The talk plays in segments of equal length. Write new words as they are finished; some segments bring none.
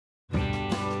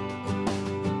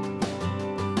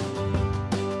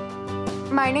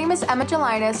My name is Emma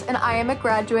Gelinas, and I am a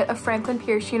graduate of Franklin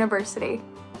Pierce University.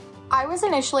 I was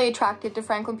initially attracted to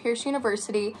Franklin Pierce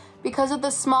University because of the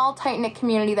small, tight-knit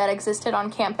community that existed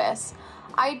on campus.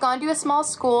 I had gone to a small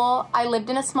school, I lived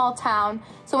in a small town,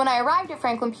 so when I arrived at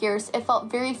Franklin Pierce, it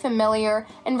felt very familiar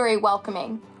and very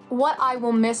welcoming. What I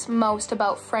will miss most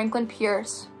about Franklin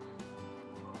Pierce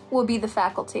will be the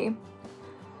faculty.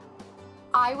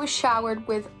 I was showered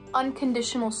with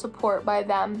unconditional support by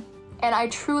them, and I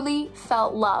truly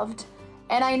felt loved.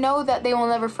 And I know that they will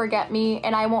never forget me,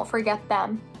 and I won't forget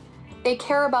them. They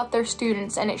care about their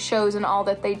students, and it shows in all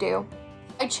that they do.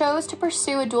 I chose to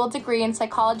pursue a dual degree in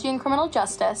psychology and criminal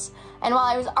justice, and while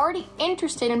I was already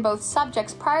interested in both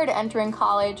subjects prior to entering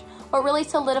college, what really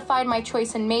solidified my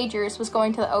choice in majors was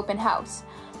going to the open house.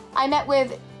 I met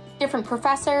with different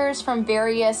professors from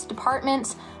various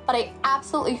departments, but I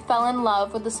absolutely fell in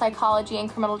love with the psychology and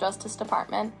criminal justice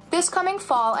department. This coming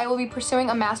fall, I will be pursuing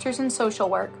a master's in social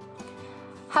work.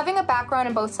 Having a background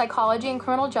in both psychology and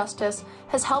criminal justice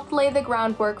has helped lay the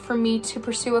groundwork for me to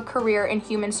pursue a career in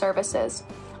human services.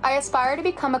 I aspire to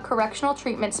become a correctional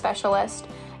treatment specialist,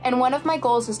 and one of my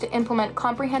goals is to implement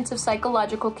comprehensive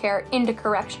psychological care into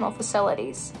correctional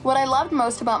facilities. What I loved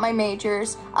most about my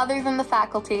majors, other than the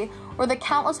faculty, were the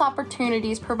countless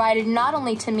opportunities provided not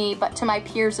only to me but to my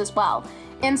peers as well,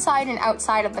 inside and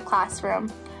outside of the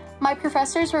classroom. My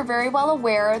professors were very well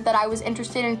aware that I was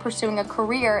interested in pursuing a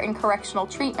career in correctional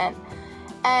treatment,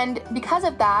 and because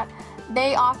of that,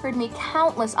 they offered me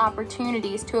countless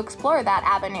opportunities to explore that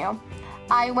avenue.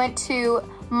 I went to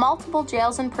multiple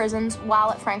jails and prisons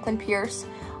while at Franklin Pierce.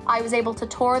 I was able to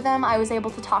tour them, I was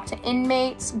able to talk to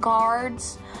inmates,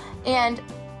 guards, and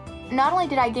not only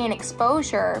did I gain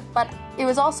exposure, but it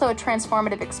was also a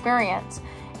transformative experience.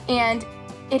 And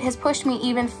it has pushed me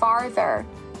even farther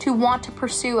to want to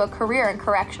pursue a career in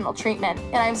correctional treatment.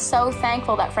 And I'm so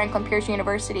thankful that Franklin Pierce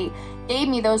University gave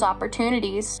me those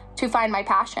opportunities to find my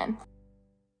passion.